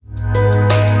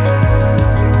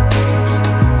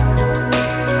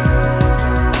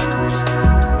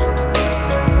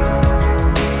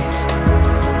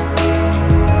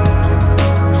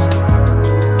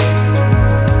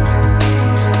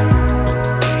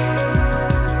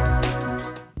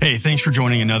Hey, thanks for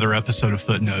joining another episode of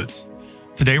Footnotes.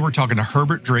 Today we're talking to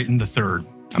Herbert Drayton III.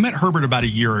 I met Herbert about a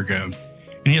year ago,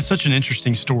 and he has such an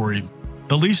interesting story,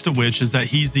 the least of which is that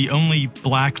he's the only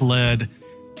Black-led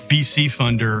VC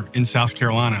funder in South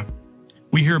Carolina.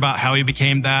 We hear about how he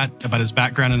became that, about his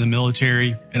background in the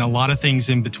military, and a lot of things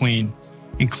in between,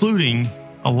 including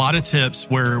a lot of tips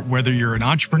where whether you're an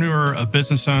entrepreneur, a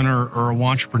business owner, or a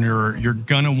wantrepreneur, you're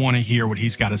going to want to hear what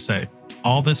he's got to say.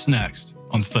 All this next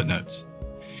on Footnotes.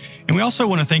 And we also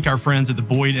want to thank our friends at the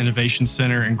Boyd Innovation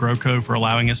Center and GrowCo for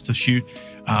allowing us to shoot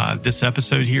this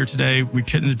episode here today. We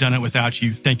couldn't have done it without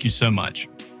you. Thank you so much.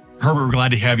 Herbert, we're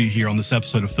glad to have you here on this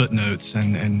episode of Footnotes.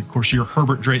 And of course, you're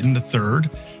Herbert Drayton III,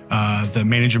 the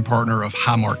managing partner of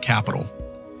Highmark Capital.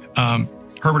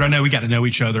 Herbert, I know we got to know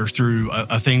each other through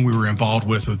a thing we were involved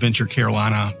with Venture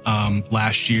Carolina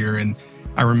last year. And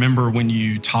I remember when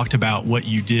you talked about what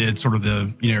you did, sort of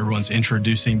everyone's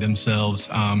introducing themselves.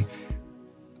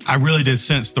 I really did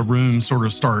sense the room sort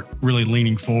of start really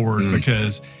leaning forward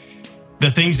because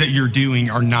the things that you're doing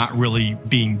are not really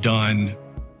being done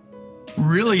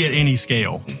really at any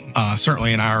scale,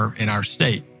 certainly in our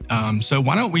state. So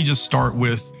why don't we just start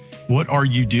with what are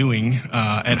you doing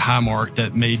at Highmark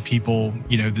that made people,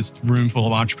 this room full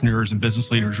of entrepreneurs and business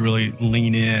leaders really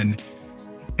lean in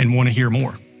and want to hear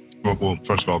more? Well,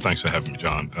 first of all, thanks for having me,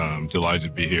 John. Delighted to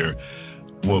be here.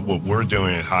 What we're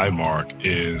doing at Highmark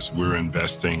is we're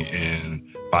investing in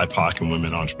BIPOC and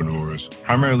women entrepreneurs,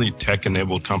 primarily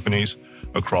tech-enabled companies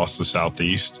across the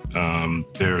Southeast.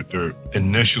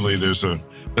 Initially, there's a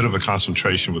bit of a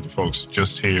concentration with the folks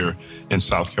just here in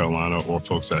South Carolina or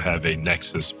folks that have a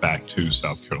nexus back to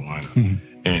South Carolina.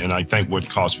 And I think what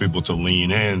caused people to lean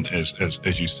in, as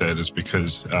you said, is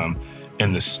because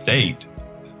in the state,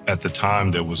 at the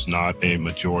time, there was not a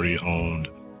majority-owned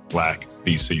Black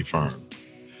VC firm.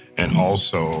 And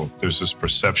also, there's this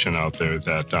perception out there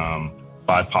that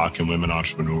BIPOC and women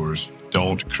entrepreneurs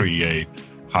don't create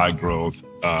high-growth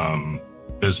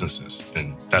businesses,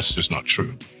 and that's just not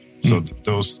true. So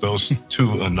those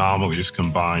two anomalies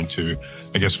combine to,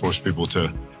 I guess, force people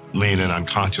to lean in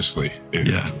unconsciously.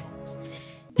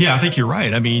 Yeah, I think you're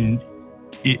right. I mean,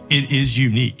 it is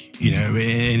unique, and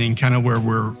in kind of where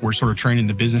we're sort of training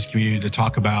the business community to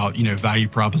talk about, value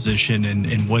proposition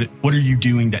and what are you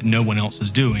doing that no one else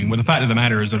is doing? Well, the fact of the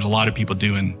matter is there's a lot of people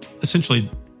doing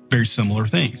essentially very similar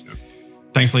things. Yeah.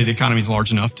 Thankfully, the economy is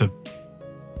large enough to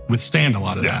withstand a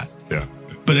lot of that. Yeah.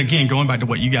 But again, going back to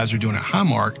what you guys are doing at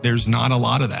Highmark, there's not a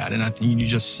lot of that. And I think you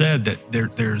just said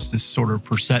that there's this sort of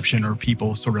perception, or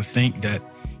people sort of think that,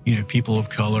 people of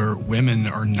color, women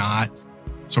are not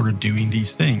sort of doing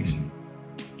these things.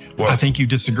 Well, I think you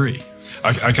disagree.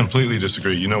 I completely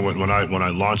disagree. When I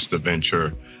launched the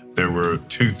venture, there were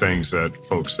two things that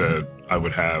folks said I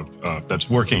would have that's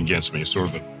working against me,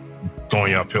 sort of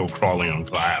going uphill, crawling on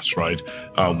glass, right?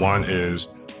 One is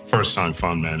first-time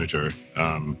fund manager.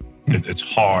 It's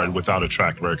hard without a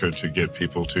track record to get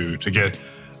people to get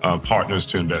partners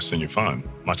to invest in your fund,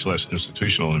 much less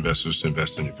institutional investors to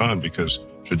invest in your fund, because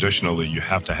traditionally you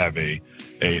have to have a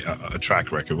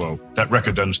track record. Well, that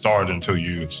record doesn't start until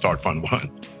you start fund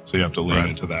one. So you have to lean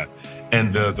into that.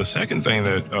 And the second thing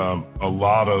that a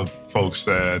lot of folks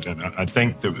said, and I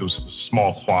think that it was a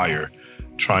small choir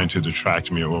trying to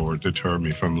detract me or deter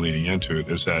me from leaning into it,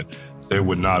 is that there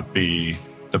would not be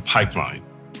the pipeline.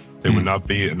 There would not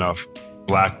be enough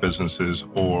Black businesses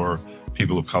or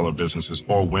people of color businesses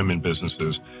or women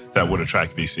businesses that would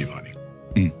attract VC money.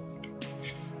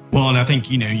 Well, and I think,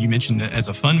 you mentioned that as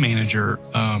a fund manager,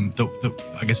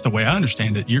 I guess the way I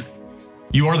understand it,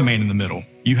 you are the man in the middle.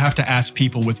 You have to ask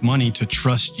people with money to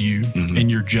trust you in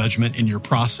your judgment, in your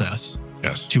process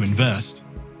to invest.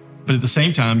 But at the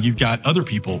same time, you've got other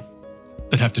people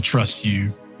that have to trust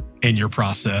you in your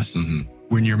process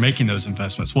when you're making those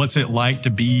investments. What's it like to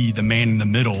be the man in the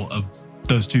middle of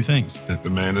those two things? The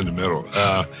man in the middle.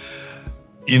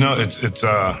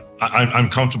 I'm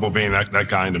comfortable being that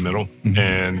guy in the middle.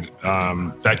 And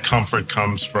that comfort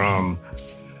comes from,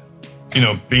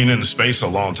 being in the space a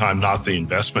long time, not the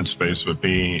investment space, but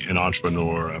being an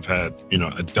entrepreneur. I've had,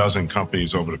 a dozen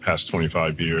companies over the past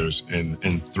 25 years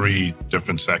in 3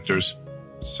 different sectors.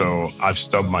 So I've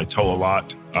stubbed my toe a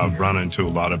lot. I've run into a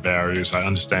lot of barriers. I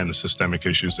understand the systemic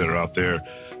issues that are out there.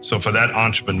 So for that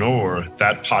entrepreneur,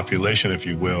 that population, if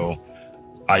you will,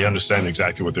 I understand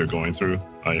exactly what they're going through.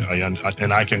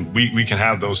 We can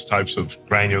have those types of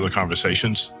granular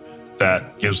conversations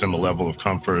that gives them a level of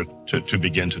comfort to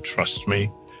begin to trust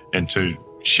me and to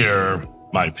share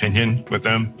my opinion with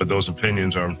them. But those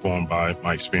opinions are informed by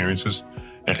my experiences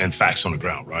and facts on the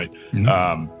ground, right?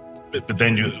 But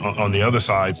then on the other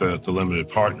side, the limited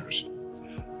partners.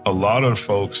 a lot of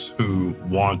folks who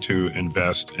want to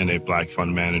invest in a Black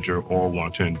fund manager or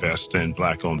want to invest in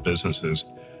Black-owned businesses,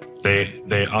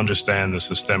 they understand the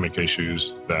systemic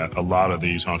issues that a lot of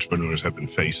these entrepreneurs have been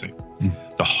facing.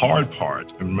 The hard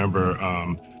part, I remember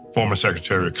former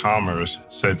Secretary of Commerce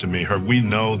said to me, Herb, we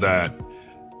know that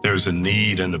there's a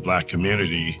need in the Black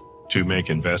community to make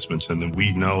investments, and then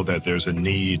we know that there's a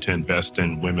need to invest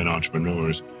in women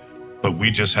entrepreneurs, but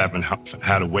we just haven't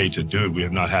had a way to do it. We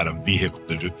have not had a vehicle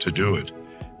to do it.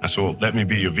 I said, well, let me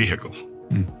be your vehicle.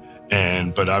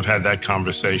 But I've had that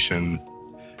conversation.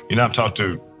 I've talked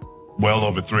to well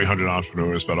over 300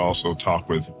 entrepreneurs, but also talked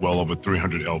with well over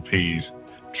 300 LPs,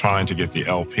 trying to get the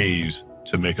LPs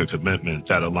to make a commitment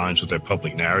that aligns with their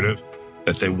public narrative,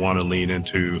 that they want to lean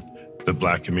into the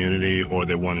Black community or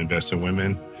they want to invest in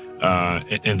women.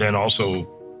 And then also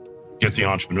get the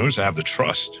entrepreneurs to have the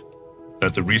trust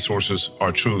that the resources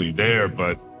are truly there,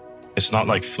 but it's not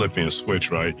like flipping a switch,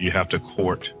 right? You have to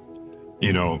court,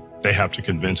 they have to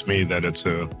convince me that it's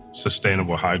a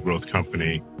sustainable high growth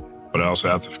company, but I also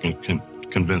have to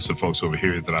convince the folks over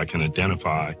here that I can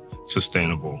identify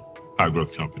sustainable high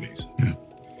growth companies. Yeah.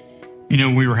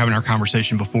 We were having our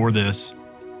conversation before this.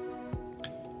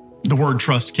 The word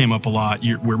trust came up a lot.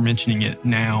 We're mentioning it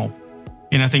now.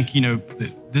 And I think,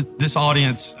 this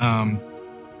audience,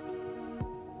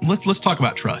 let's talk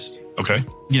about trust. Okay.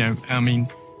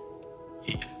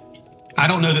 I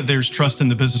don't know that there's trust in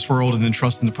the business world and then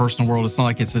trust in the personal world. It's not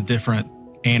like it's a different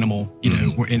animal,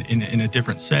 in a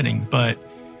different setting. But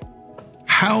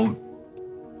how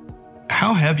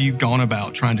have you gone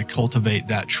about trying to cultivate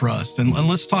that trust? And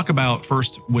let's talk about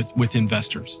first with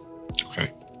investors. Okay.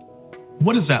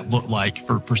 What does that look like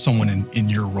for someone in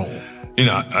your role?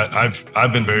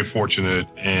 I've been very fortunate,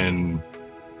 and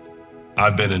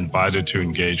I've been invited to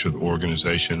engage with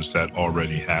organizations that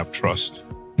already have trust.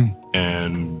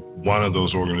 And one of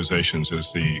those organizations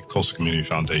is the Coastal Community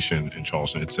Foundation in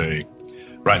Charleston. It's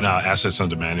right now, assets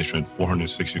under management,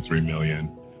 $463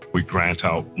 million. We grant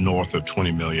out north of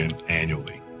 $20 million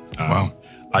annually. Wow.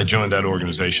 I joined that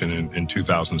organization in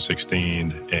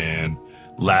 2016, and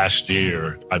last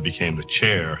year I became the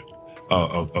chair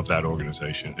of that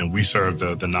organization. And we serve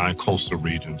the 9 coastal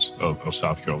regions of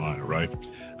South Carolina, right?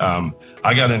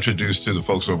 I got introduced to the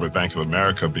folks over at Bank of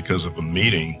America because of a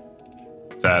meeting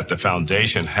that the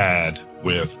foundation had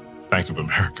with Bank of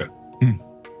America.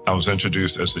 I was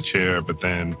introduced as the chair, but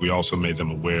then we also made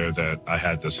them aware that I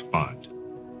had this fund.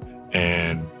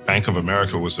 And Bank of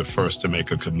America was the first to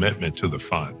make a commitment to the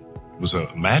fund. It was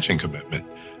a matching commitment.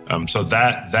 So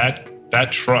that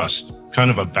trust, kind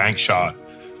of a bank shot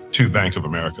to Bank of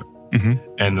America.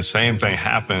 And the same thing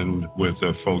happened with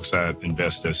the folks at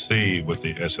InvestSC with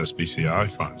the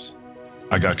SSBCI funds.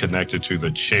 I got connected to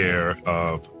the chair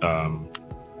of,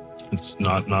 it's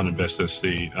not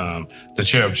InvestSC, the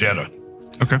chair of JETA.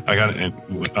 Okay. I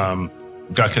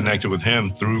got connected with him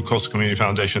through Coastal Community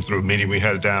Foundation through a meeting we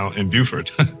had down in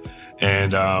Beaufort.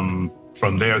 And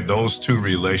from there, those 2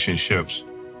 relationships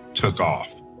took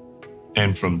off.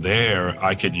 And from there,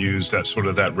 I could use that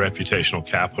reputational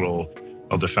capital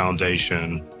of the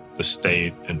foundation, the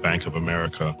state, and Bank of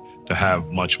America to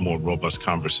have much more robust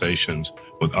conversations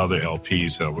with other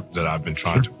LPs that I've been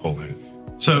trying to pull in.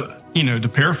 So, to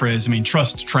paraphrase,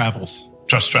 trust travels.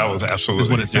 Trust travels, absolutely. Is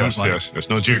what it sounds like. Yes, there's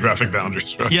no geographic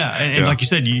boundaries. Right? Yeah, and like you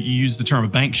said, you used the term a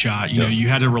bank shot. You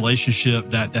had a relationship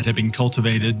that had been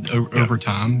cultivated over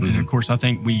time. And of course, I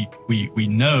think we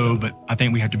know, but I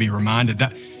think we have to be reminded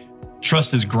that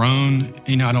trust has grown.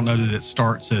 I don't know that it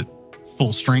starts at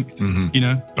full strength.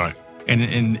 Right.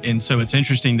 And so it's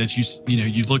interesting that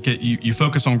you look at you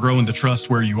focus on growing the trust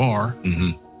where you are,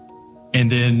 and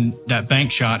then that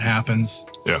bank shot happens.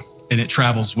 Yeah. And it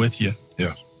travels with you.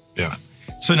 Yeah. Yeah.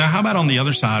 So now, how about on the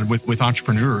other side with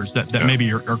entrepreneurs that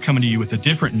maybe are coming to you with a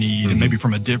different need and maybe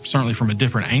certainly from a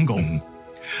different angle?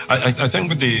 I think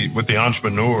with the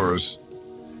entrepreneurs,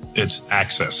 it's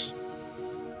access.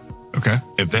 Okay.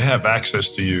 If they have access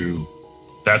to you,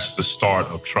 that's the start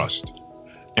of trust.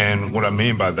 And what I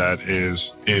mean by that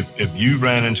is if you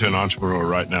ran into an entrepreneur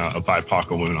right now, a BIPOC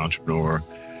women entrepreneur,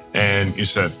 and you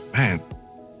said, man,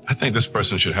 I think this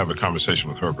person should have a conversation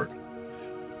with Herbert.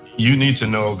 You need to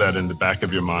know that in the back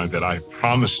of your mind that I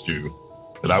promised you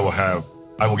that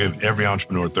I will give every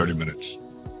entrepreneur 30 minutes.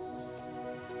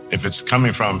 If it's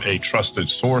coming from a trusted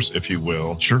source, if you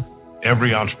will, sure,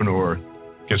 every entrepreneur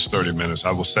gets 30 minutes.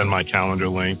 I will send my calendar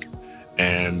link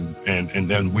and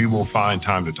then we will find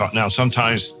time to talk. Now,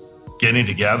 sometimes getting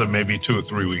together maybe 2 or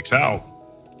 3 weeks out,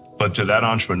 but to that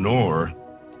entrepreneur,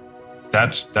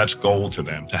 that's gold to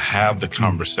them, to have the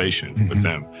conversation with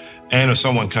them. And if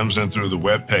someone comes in through the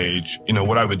web page,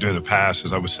 what I would do in the past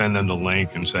is I would send them the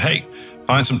link and say, hey,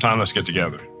 find some time, let's get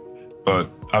together. But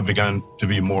I've begun to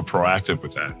be more proactive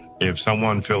with that. If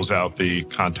someone fills out the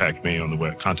contact us on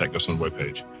the web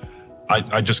page,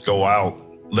 I just go out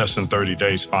less than 30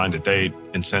 days, find a date,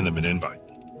 and send them an invite.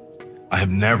 I have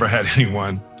never had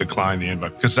anyone decline the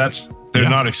invite because they're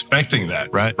not expecting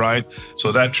that, right?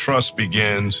 So that trust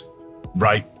begins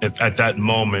right at that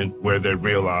moment where they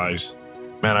realize,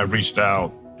 man, I reached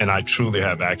out and I truly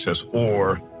have access.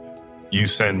 Or you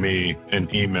send me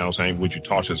an email saying, would you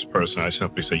talk to this person? I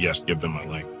simply say, yes, give them my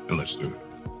link and let's do it.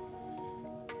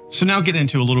 So now get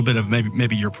into a little bit of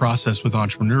maybe your process with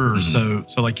entrepreneurs. So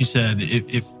like you said,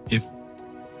 if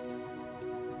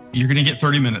you're going to get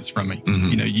 30 minutes from me,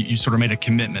 you sort of made a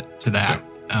commitment to that.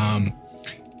 Yeah.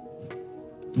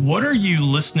 What are you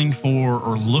listening for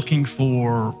or looking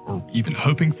for or even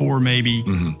hoping for maybe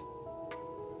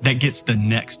that gets the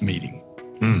next meeting?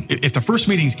 If the first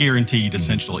meeting's guaranteed,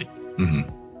 essentially,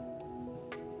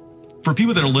 for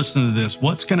people that are listening to this,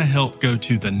 what's going to help go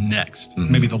to the next,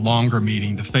 maybe the longer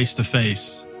meeting, the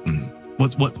face-to-face?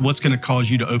 What's going to cause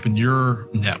you to open your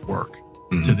network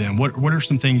to them? What are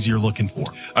some things you're looking for?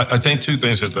 I think two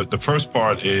things. The first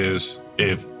part is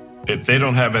if they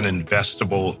don't have an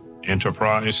investable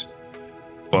enterprise,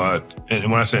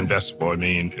 and when I say investable, I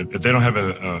mean, if they don't have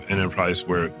an enterprise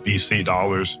where VC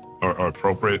dollars are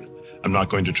appropriate, I'm not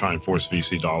going to try and force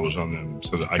VC dollars on them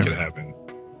so that I could have an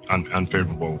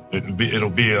unfavorable, it'll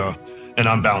be an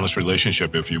unbalanced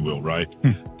relationship, if you will, right?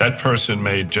 That person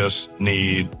may just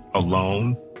need a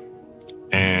loan,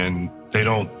 and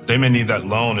they may need that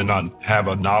loan and not have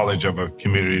a knowledge of a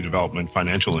community development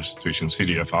financial institution,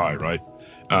 CDFI, right?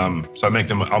 So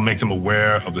I'll make them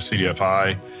aware of the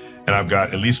CDFI, and I've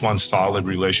got at least one solid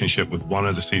relationship with one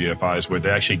of the CDFIs where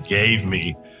they actually gave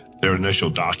me their initial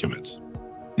documents.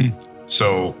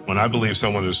 So when I believe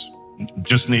someone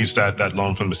just needs that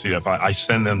loan from the CDFI, I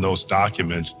send them those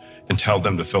documents and tell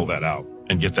them to fill that out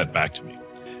and get that back to me.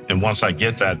 And once I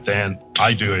get that, then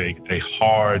I do a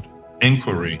hard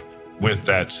inquiry with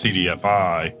that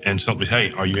CDFI and simply,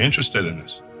 hey, are you interested in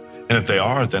this? And if they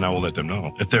are, then I will let them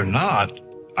know. If they're not,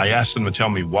 I ask them to tell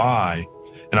me why,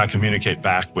 and I communicate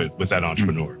back with that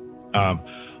entrepreneur.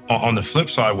 On the flip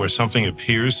side, where something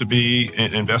appears to be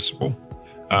investable,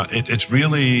 it's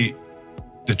really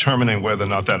determining whether or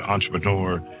not that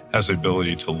entrepreneur has the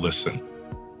ability to listen.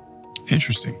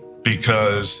 Interesting.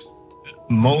 Because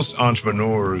most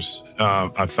entrepreneurs,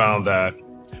 I found that,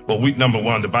 number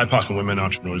one, the BIPOC and women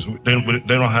entrepreneurs, they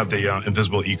don't have the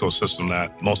invisible ecosystem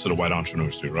that most of the white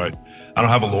entrepreneurs do, right? I don't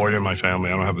have a lawyer in my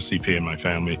family. I don't have a CPA in my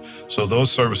family. So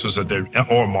those services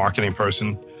or a marketing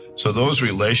person, so those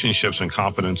relationships and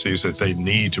competencies that they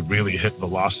need to really hit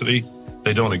velocity,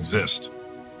 they don't exist.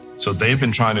 So they've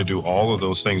been trying to do all of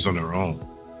those things on their own.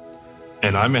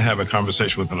 And I may have a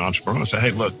conversation with an entrepreneur and say,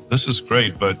 hey, look, this is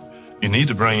great, but you need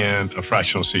to bring in a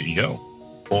fractional CEO,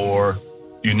 or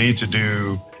you need to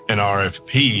do an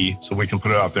RFP so we can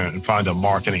put it out there and find a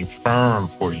marketing firm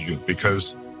for you.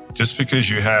 Because just because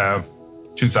you have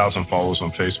 2,000 followers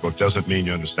on Facebook doesn't mean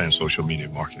you understand social media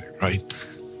marketing, right?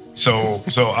 So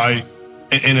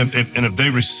if they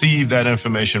receive that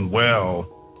information well,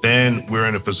 then we're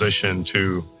in a position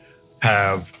to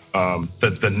have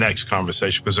the next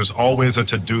conversation, because there's always a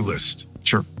to-do list.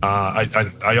 Sure.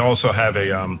 I also have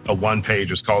a one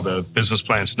page. It's called a business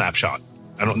plan snapshot.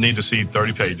 I don't need to see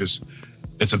 30 pages.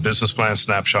 It's a business plan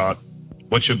snapshot.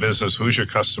 What's your business? Who's your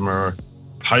customer?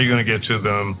 How are you going to get to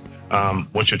them?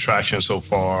 What's your traction so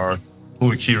far?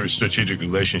 Who are key strategic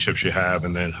relationships you have?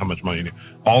 And then how much money you need.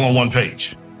 All on one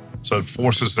page. So it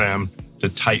forces them to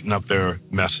tighten up their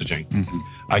messaging.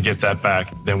 I get that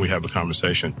back, then we have a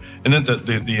conversation. And then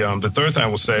the third thing I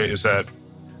will say is that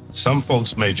some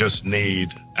folks may just need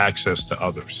access to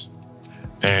others.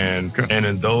 And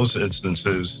in those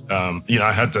instances,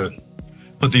 I had to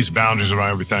put these boundaries around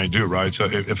everything I do, right? So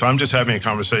if I'm just having a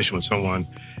conversation with someone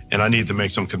and I need to make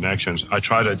some connections, I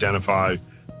try to identify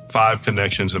 5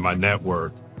 connections in my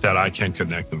network that I can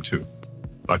connect them to.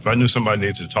 Like if I knew somebody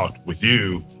needed to talk with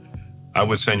you, I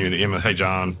would send you an email, hey,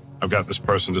 John, I've got this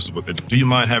person, this is what they do. Do you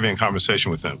mind having a conversation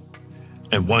with them?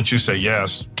 And once you say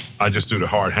yes, I just do the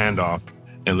hard handoff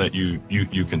and let you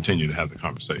continue to have the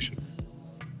conversation.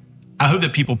 I hope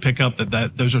that people pick up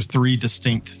that those are 3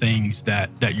 distinct things that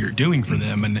you're doing for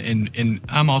them. And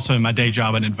I'm also in my day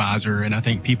job an advisor, and I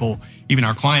think people, even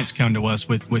our clients, come to us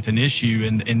with an issue,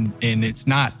 and it's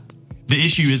not, the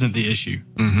issue isn't the issue.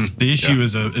 The issue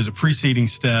is a preceding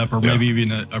step, or maybe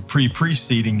even a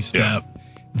pre-preceding step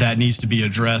that needs to be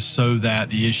addressed so that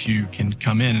the issue can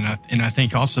come in. And I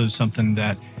think also something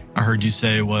that I heard you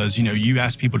say was, you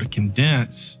ask people to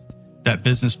condense that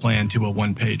business plan to a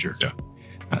one-pager. Yeah.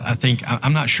 I think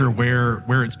I'm not sure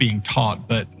where it's being taught,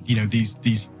 but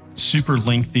these super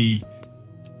lengthy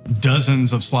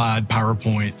dozens of slide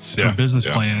PowerPoints for business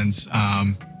plans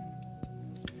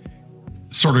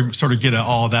sort of get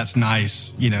that's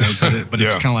nice, but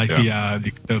it's kind of like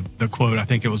the quote. I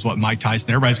think it was Mike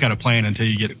Tyson. Everybody's got a plan until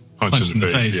you get punched in the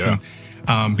face. Yeah.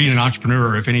 And, being an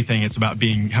entrepreneur, if anything, it's about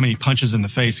how many punches in the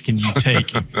face can you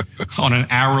take on an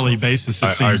hourly basis?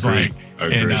 It seems like,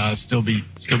 and still be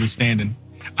standing.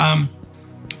 Well,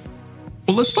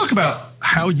 let's talk about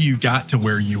how you got to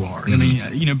where you are. Mm-hmm. I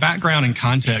mean, background and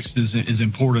context is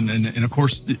important. And of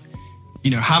course,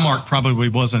 Highmark probably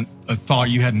wasn't a thought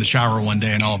you had in the shower one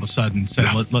day and all of a sudden said,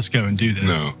 let's go and do this.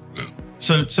 No.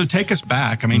 So take us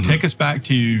back. I mean, take us back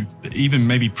to even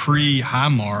maybe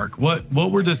pre-Highmark.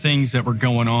 What were the things that were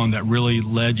going on that really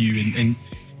led you and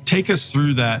take us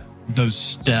through those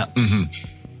steps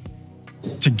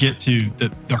to get to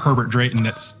the Herbert Drayton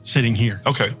that's sitting here?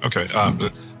 Okay.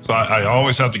 So I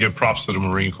always have to give props to the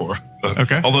Marine Corps.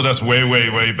 Okay. Although that's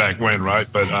way back when, right?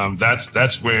 But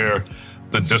that's where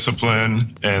the discipline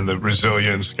and the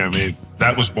resilience,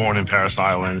 that was born in Paris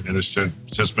Island, and it's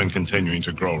just been continuing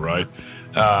to grow, right?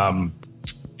 My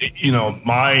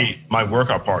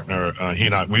workout partner, he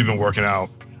and I, we've been working out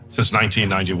since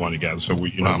 1991 together. So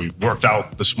we worked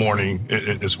out this morning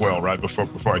as well, right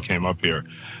before I came up here.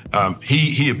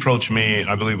 He approached me,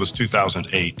 I believe it was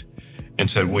 2008,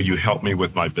 and said, "Will you help me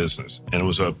with my business?" And it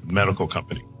was a medical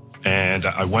company. And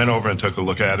I went over and took a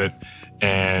look at it,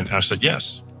 and I said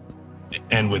yes.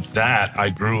 And with that, I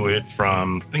grew it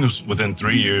from, I think it was within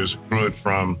 3 years, grew it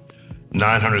from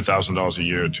 $900,000 a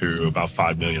year to about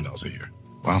 $5 million a year.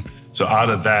 Wow. So out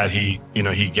of that, he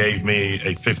gave me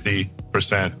a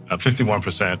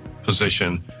 51%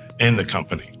 position in the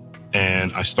company.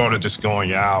 And I started just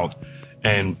going out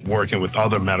and working with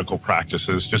other medical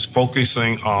practices, just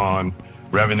focusing on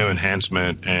revenue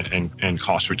enhancement and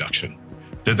cost reduction.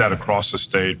 Did that across the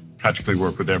state, practically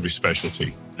worked with every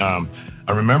specialty.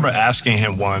 I remember asking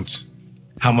him once,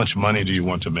 "How much money do you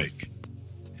want to make?"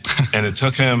 And it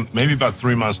took him maybe about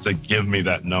 3 months to give me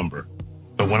that number.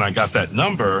 But when I got that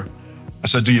number, I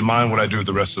said, "Do you mind what I do with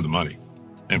the rest of the money?"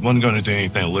 And wasn't going to do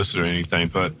anything illicit or anything.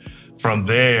 But from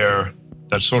there,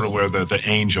 that's sort of where the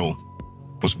angel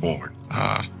was born.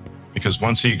 Because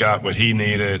once he got what he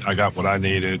needed, I got what I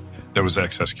needed, there was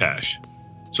excess cash.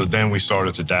 So then we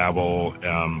started to dabble,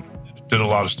 did a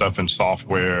lot of stuff in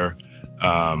software,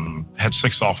 had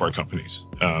 6 software companies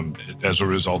as a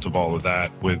result of all of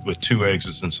that, with 2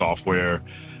 exits in software.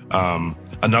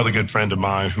 Another good friend of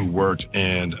mine who worked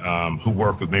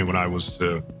with me when I was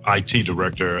the IT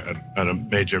director at a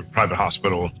major private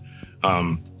hospital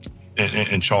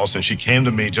in Charleston. She came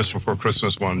to me just before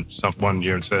Christmas one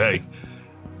year and said, "Hey,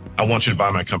 I want you to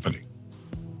buy my company."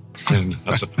 And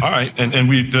I said, "All right." And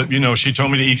we, she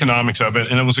told me the economics of it,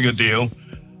 and it was a good deal.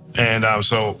 And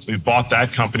so we bought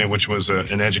that company, which was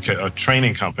a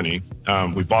training company.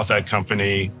 We bought that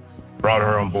company, brought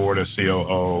her on board as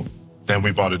COO. Then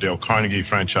we bought a Dale Carnegie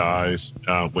franchise,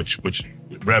 which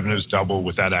revenues doubled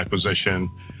with that acquisition.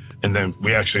 And then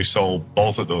we actually sold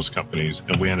both of those companies,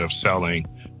 and we ended up selling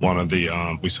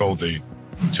we sold the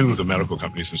 2 of the medical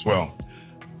companies as well.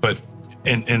 But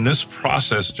in this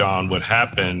process, John, what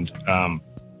happened,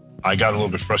 I got a little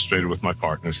bit frustrated with my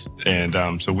partners. And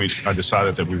so I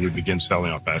decided that we would begin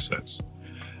selling off assets.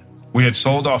 We had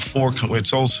sold off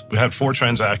we had 4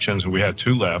 transactions, and we had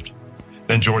 2 left.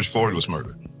 Then George Floyd was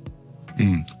murdered.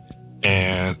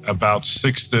 And about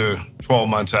 6 to 12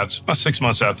 months about 6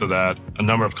 months after that, a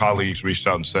number of colleagues reached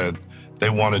out and said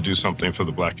they want to do something for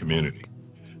the Black community.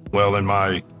 Well, in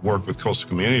my work with Coastal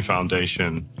Community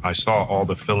Foundation, I saw all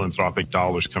the philanthropic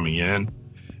dollars coming in,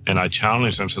 and I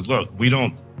challenged them and said, "Look, we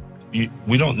don't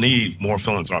need more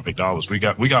philanthropic dollars. We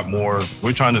got more.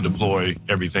 We're trying to deploy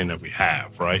everything that we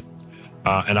have, right?"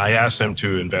 And I asked them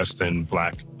to invest in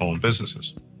Black-owned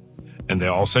businesses, and they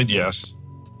all said yes.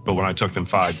 But when I took them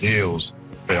 5 deals,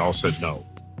 they all said no.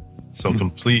 So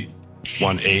complete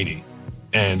 180.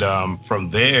 And from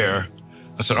there,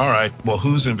 I said, all right, well,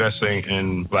 who's investing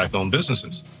in Black-owned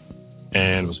businesses?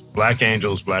 And it was Black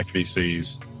Angels, Black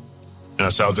VCs. And I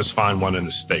said, I'll just find one in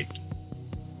the state.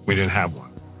 We didn't have one.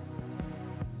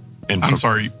 And I'm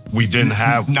sorry. We didn't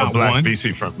have a Black one?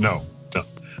 VC firm. No.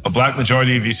 A Black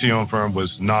majority VC-owned firm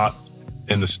was not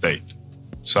in the state.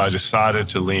 So I decided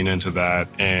to lean into that.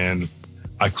 And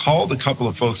I called a couple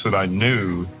of folks that I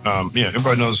knew.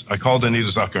 Everybody knows. I called Anita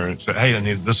Zucker and said, "Hey,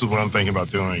 Anita, this is what I'm thinking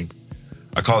about doing.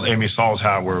 I called Amy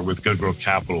Salzhauer with Good Growth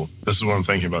Capital. This is what I'm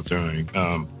thinking about doing.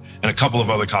 And a couple of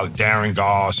other colleagues, Darren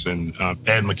Goss and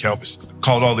Ed McKelvey,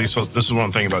 called all these folks. This is what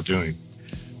I'm thinking about doing.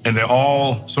 And they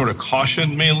all sort of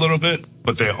cautioned me a little bit,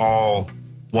 but they all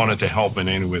wanted to help in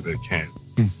any way they can.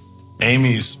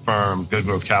 Amy's firm, Good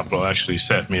Growth Capital, actually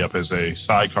set me up as a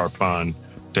sidecar fund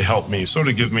to help me, sort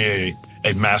of give me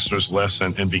a master's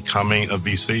lesson in becoming a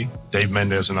VC. Dave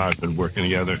Mendez and I have been working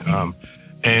together.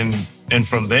 And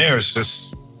from there, it's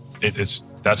just,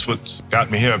 that's what's got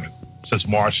me here. Since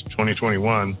March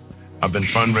 2021, I've been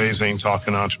fundraising,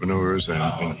 talking to entrepreneurs,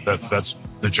 and that's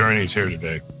the journey's here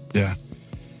today. Yeah.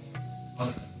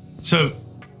 So,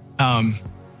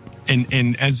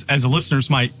 and as the listeners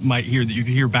might hear that you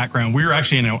can hear background, we're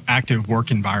actually in an active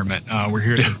work environment. We're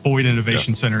here at the Boyd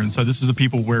Innovation Center, and so this is a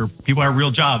people where people have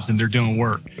real jobs and they're doing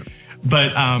work.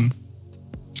 But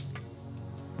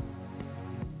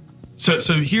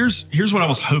so here's what I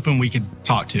was hoping we could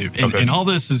talk to, and all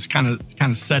this is kind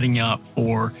of setting up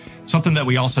for something that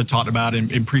we also talked about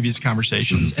in previous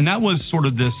conversations, and that was sort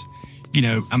of this,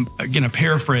 I'm going to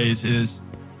paraphrase, is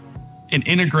an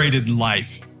integrated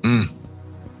life.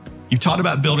 You've talked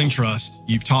about building trust.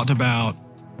 You've talked about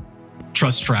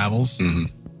trust travels.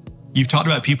 You've talked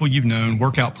about people you've known,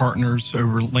 workout partners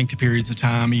over lengthy periods of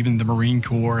time, even the Marine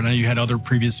Corps. And I know you had other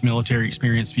previous military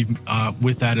experience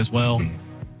with that as well.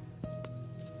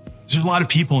 There's a lot of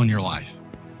people in your life,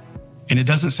 and it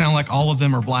doesn't sound like all of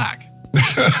them are black.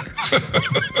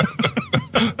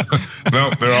 No,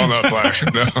 they're all not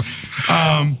black. No.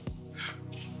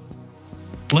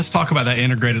 Let's talk about that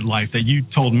integrated life that you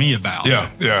told me about.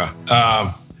 Yeah.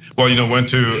 Well, went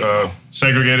to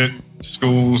segregated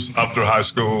schools up through high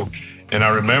school, and I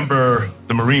remember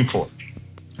the Marine Corps.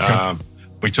 Okay.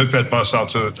 We took that bus out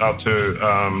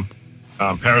to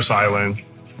Paris Island.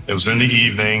 It was in the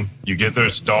evening. You get there,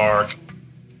 it's dark,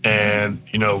 and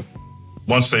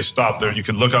once they stopped there, you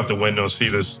could look out the window and see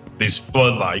these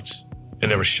floodlights,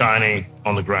 and they were shining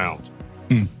on the ground.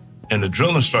 And the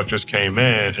drill instructors came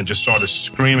in and just started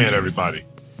screaming at everybody,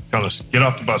 telling us, get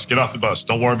off the bus,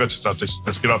 don't worry about yourself,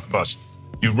 let's get off the bus.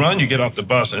 You run, you get off the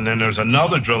bus, and then there's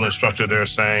another drill instructor there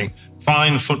saying,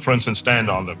 find footprints and stand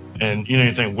on them. And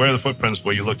you think, where are the footprints?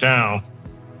 Well, you look down,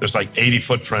 there's like 80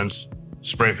 footprints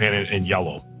spray painted in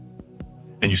yellow.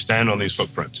 And you stand on these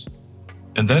footprints.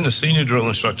 And then the senior drill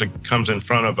instructor comes in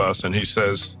front of us and he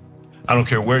says, I don't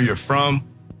care where you're from.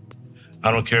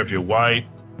 I don't care if you're white,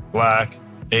 black,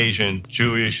 Asian,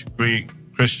 Jewish, Greek,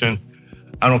 Christian.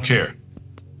 I don't care.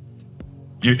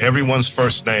 Everyone's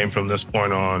first name from this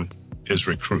point on is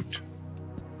recruit.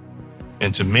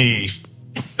 And to me,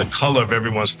 the color of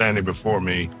everyone standing before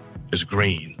me is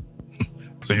green.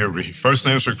 So your first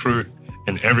name is recruit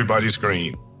and everybody's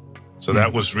green. So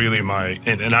that was really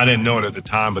and I didn't know it at the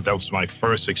time, but that was my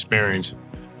first experience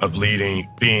of being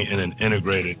in an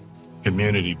integrated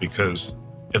community, because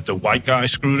if the white guy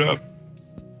screwed up,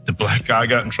 the black guy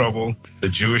got in trouble, the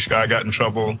Jewish guy got in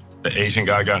trouble, the Asian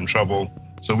guy got in trouble.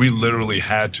 So we literally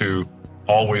had to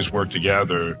always work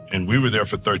together, and we were there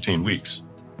for 13 weeks.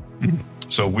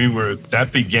 So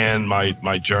that began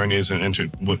my journey as an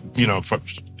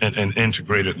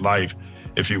integrated life,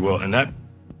 if you will. And that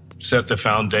set the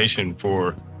foundation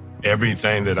for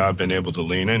everything that I've been able to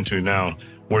lean into now.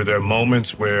 Were there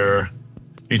moments where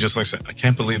you just like said, I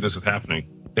can't believe this is happening?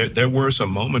 There were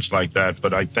some moments like that,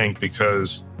 but I think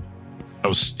because I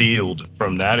was steeled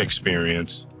from that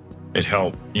experience, it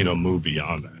helped, move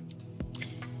beyond that.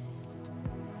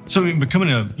 So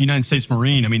becoming a United States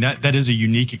Marine, I mean, that is a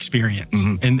unique experience.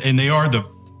 And they are the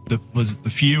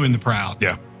few and the proud.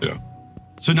 Yeah.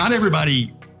 So not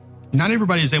everybody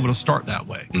is able to start that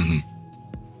way.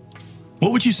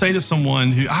 What would you say to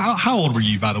someone who, how old were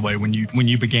you, by the way, when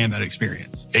you began that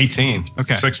experience? 18.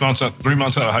 Okay. 3 months out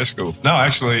of high school. No,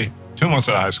 actually 2 months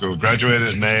out of high school.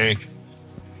 Graduated in May,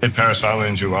 hit Paris Island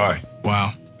in July.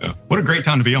 Wow. Yeah. What a great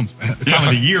time to be on, time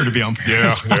of the year to be on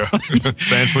Paris. Yeah.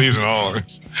 Sand fleas and all.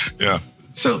 Yeah.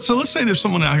 So let's say there's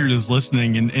someone out here that's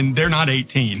listening and they're not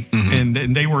 18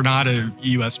 and they were not a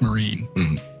U.S. Marine,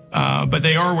 but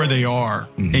they are where they are.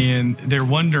 And they're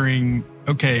wondering,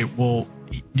 okay, well,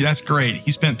 that's great.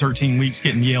 He spent 13 weeks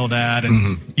getting yelled at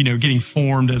and, getting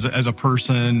formed as a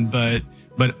person, but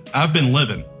I've been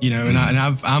living, and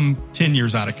I'm 10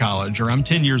 years out of college, or I'm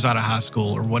 10 years out of high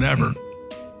school, or whatever.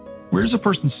 Where does a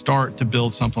person start to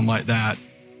build something like that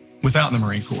without the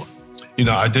Marine Corps?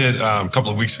 I did a couple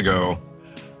of weeks ago.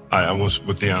 I was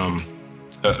with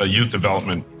a youth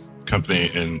development company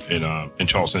in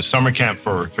Charleston, summer camp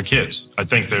for kids. I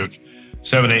think they're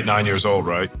 7, 8, 9 years old,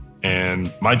 right?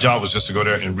 And my job was just to go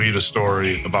there and read a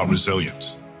story about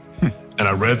resilience. And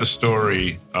I read the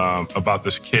story about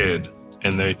this kid,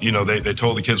 and they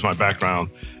told the kids my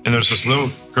background. And there's this little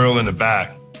girl in the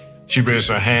back. She raised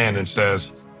her hand and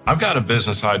says, "I've got a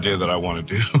business idea that I want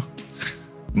to do."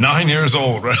 9 years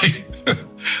old, right?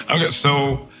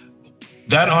 So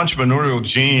that entrepreneurial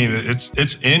gene,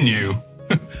 it's in you,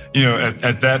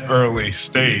 at that early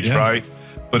stage, right?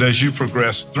 But as you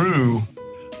progress through,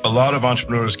 a lot of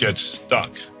entrepreneurs get stuck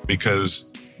because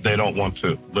they don't want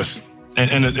to listen.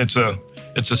 And it's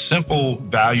a simple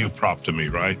value prop to me,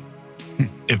 right?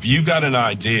 If you got an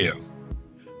idea,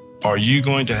 are you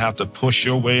going to have to push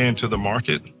your way into the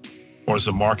market, or is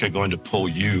the market going to pull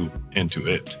you into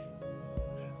it?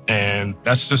 And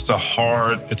that's just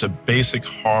it's a basic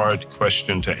hard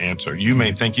question to answer. You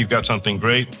may think you've got something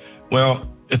great. Well,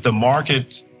 if the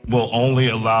market will only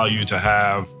allow you to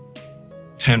have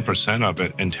 10% of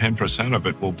it, and 10% of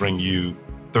it will bring you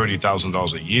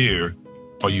 $30,000 a year,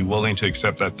 are you willing to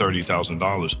accept that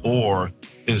 $30,000? Or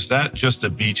is that just a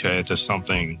beachhead to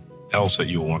something else that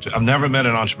you want to? I've never met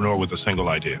an entrepreneur with a single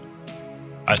idea.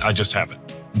 I just haven't.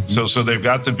 Mm-hmm. So they've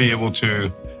got to be able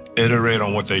to iterate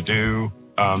on what they do.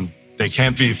 They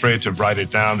can't be afraid to write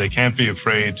it down. They can't be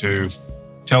afraid to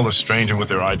tell a stranger what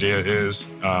their idea is.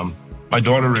 My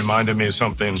daughter reminded me of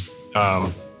something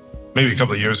maybe a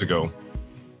couple of years ago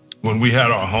when we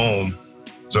had our home.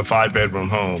 It was a 5-bedroom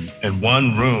home, and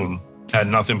one room had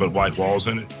nothing but white walls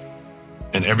in it.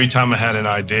 And every time I had an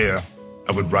idea,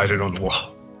 I would write it on the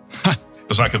wall. It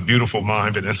was like a beautiful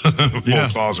mind in a full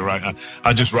closet, right?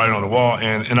 I just write it on the wall.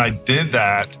 And I did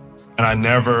that, and I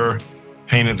never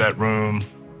painted that room.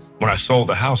 When I sold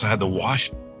the house, I had to wash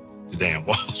the damn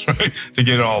walls, right, to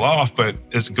get it all off. But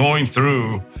it's going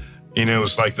through, it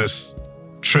was like this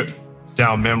trip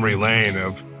down memory lane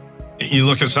of, you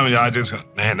look at some of the ideas,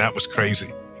 man, that was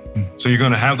crazy. So you're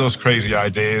going to have those crazy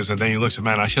ideas, and then you look at,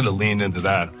 man, I should have leaned into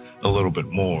that a little bit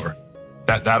more.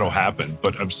 That'll happen.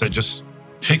 But I'm saying just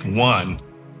pick one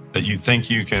that you think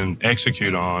you can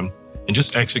execute on, and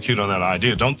just execute on that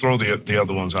idea. Don't throw the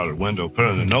other ones out of the window. Put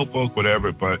it in a notebook,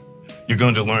 whatever, but you're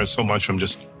going to learn so much from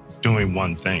just doing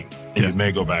one thing. And you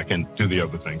may go back and do the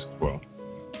other things as well.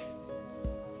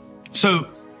 So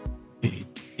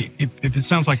if it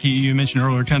sounds like you mentioned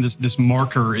earlier, kind of this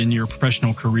marker in your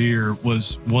professional career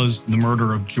was the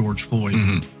murder of George Floyd.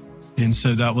 Mm-hmm. And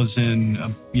so that was in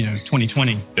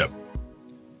 2020. Yep.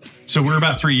 So we're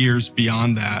about 3 years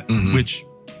beyond that, mm-hmm. which,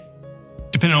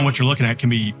 depending on what you're looking at, can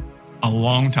be a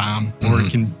long time, or mm-hmm.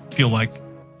 it can feel like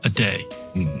a day.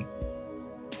 Mm-hmm.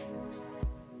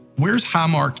 Where's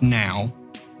Highmark now?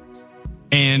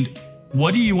 And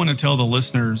what do you want to tell the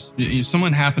listeners? If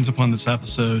someone happens upon this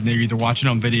episode and they're either watching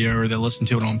on video or they listen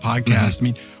to it on podcast, mm-hmm.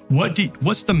 I mean,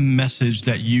 what's the message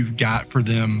that you've got for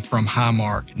them from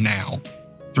Highmark now,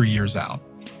 3 years out?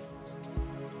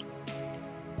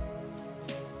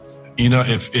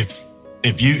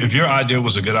 If your idea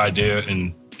was a good idea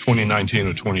in 2019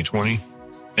 or 2020,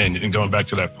 and going back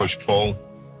to that push-pull,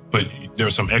 but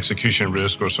there's some execution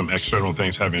risk or some external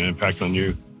things having an impact on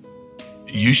you,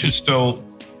 you should still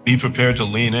be prepared to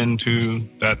lean into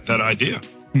that idea.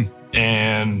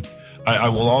 And I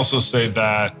will also say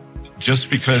that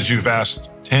just because you've asked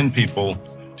 10 people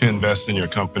to invest in your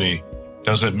company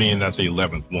doesn't mean that the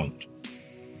 11th won't.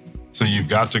 So you've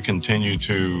got to continue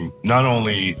to not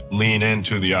only lean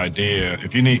into the idea.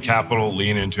 If you need capital,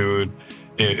 lean into it.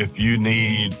 If you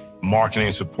need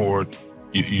marketing support,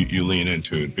 you lean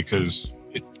into it, because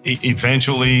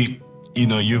eventually,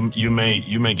 you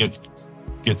may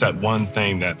get that one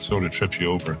thing that sort of trips you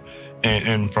over.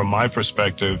 And from my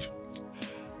perspective,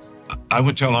 I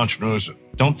would tell entrepreneurs,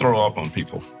 don't throw up on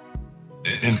people.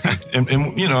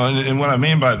 And what I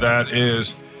mean by that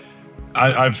is,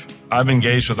 I've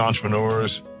engaged with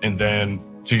entrepreneurs, and then,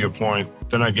 to your point,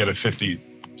 then I get a 50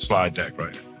 slide deck,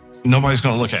 right? Nobody's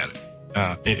going to look at it.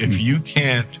 If you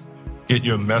can't get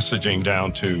your messaging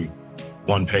down to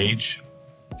one page,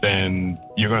 then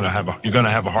you're going to have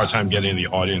a hard time getting the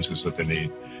audiences that they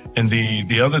need. And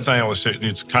the other thing I would say,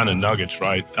 it's kind of nuggets,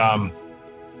 right?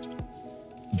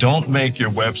 Don't make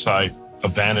your website a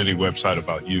vanity website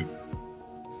about you.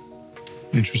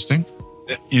 Interesting.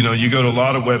 You go to a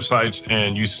lot of websites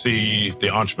and you see the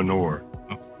entrepreneur.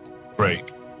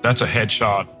 Great. That's a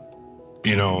headshot,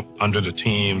 under the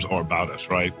teams or about us,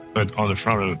 right? But on the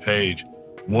front of the page,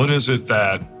 what is it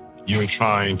that you're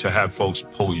trying to have folks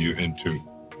pull you into?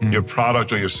 Mm-hmm. Your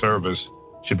product or your service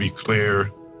should be clear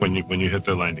when you hit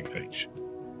the landing page.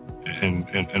 And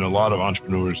a lot of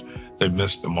entrepreneurs, they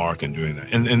miss the mark in doing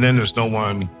that. And then there's no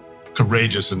one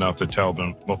courageous enough to tell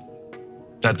them, well,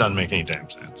 that doesn't make any damn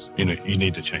sense. You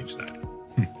need to change that.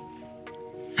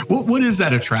 What is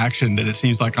that attraction that it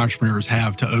seems like entrepreneurs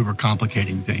have to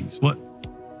overcomplicating things? What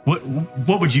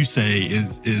would you say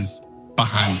is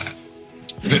behind that?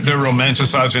 They're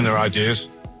romanticizing their ideas.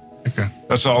 Okay.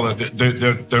 That's all. They're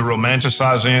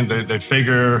romanticizing. They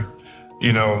figure,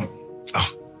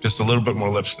 just a little bit more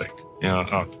lipstick,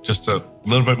 just a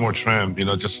little bit more trim,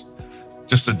 just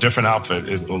a different outfit.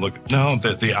 It will look. No,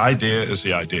 the idea is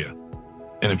the idea.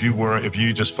 And if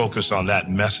you just focus on that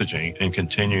messaging and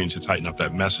continuing to tighten up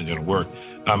that message, it'll work.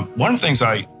 One of the things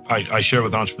I share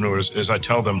with entrepreneurs is I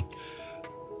tell them,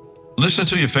 listen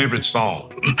to your favorite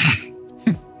song.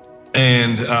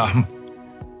 And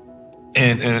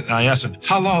I asked them,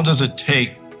 how long does it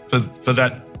take for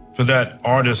that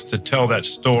artist to tell that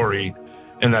story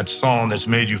in that song that's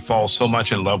made you fall so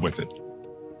much in love with it?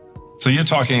 So you're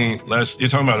talking about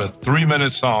a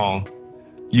 3-minute song,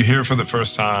 you hear it for the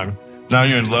first time, now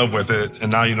you're in love with it,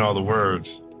 and now you know all the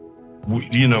words.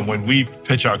 When we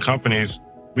pitch our companies,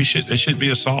 it should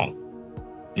be a song,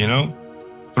 3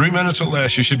 minutes or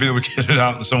less, you should be able to get it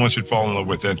out and someone should fall in love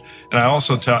with it. And I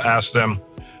also ask them,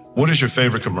 what is your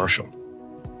favorite commercial?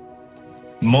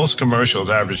 Most commercials,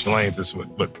 average length is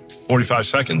 45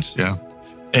 seconds? Yeah.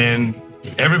 And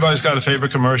everybody's got a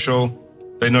favorite commercial.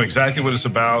 They know exactly what it's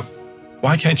about.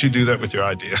 Why can't you do that with your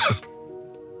idea?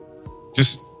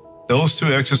 Just those 2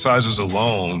 exercises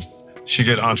alone should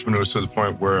get entrepreneurs to the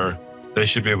point where they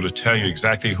should be able to tell you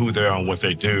exactly who they are and what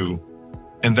they do.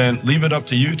 And then leave it up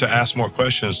to you to ask more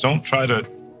questions. Don't try to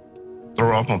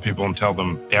throw up on people and tell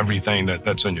them everything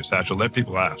that's in your satchel. Let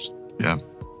people ask. Yeah.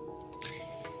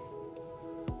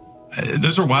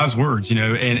 Those are wise words,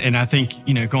 and I think,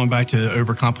 going back to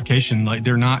overcomplication, like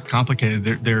they're not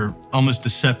complicated. They're almost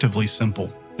deceptively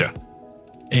simple. Yeah.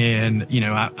 And,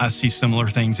 I see similar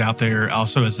things out there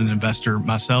also as an investor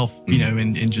myself,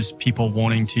 and just people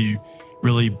wanting to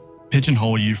really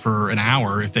pigeonhole you for an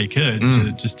hour if they could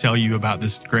to just tell you about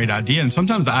this great idea. And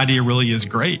sometimes the idea really is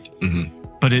great,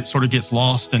 but it sort of gets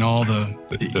lost in all the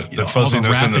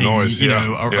fuzziness and the noise,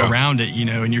 around it,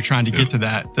 and you're trying to get to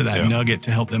that nugget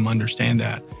to help them understand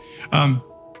that. I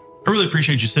really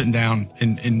appreciate you sitting down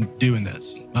and doing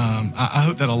this. I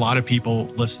hope that a lot of people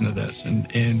listen to this and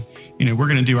we're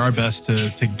going to do our best to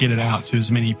get it out to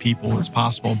as many people as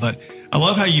possible. But I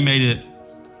love how you make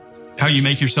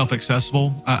yourself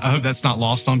accessible. I hope that's not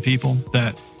lost on people,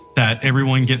 that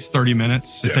everyone gets 30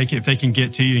 minutes if they can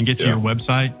get to you and get to your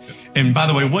website. And by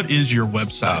the way, what is your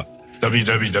website?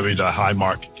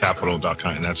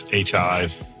 www.highmarkcapital.com. And that's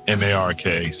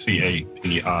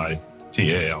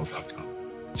HIMARKCAPITAL.com.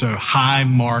 So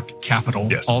Highmark Capital,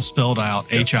 all spelled out,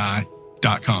 HI.com.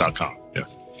 Yeah.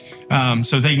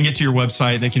 So they can get to your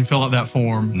website. They can fill out that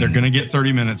form. They're going to get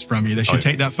 30 minutes from you. They should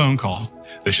take that phone call.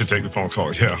 They should take the phone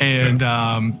call. Yeah. And,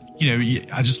 I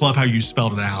just love how you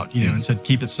spelled it out, and said,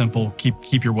 keep it simple,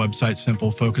 keep your website simple,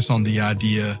 focus on the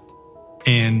idea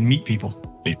and meet people.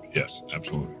 Yes,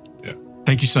 absolutely. Yeah.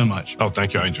 Thank you so much. Oh,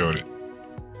 thank you. I enjoyed it.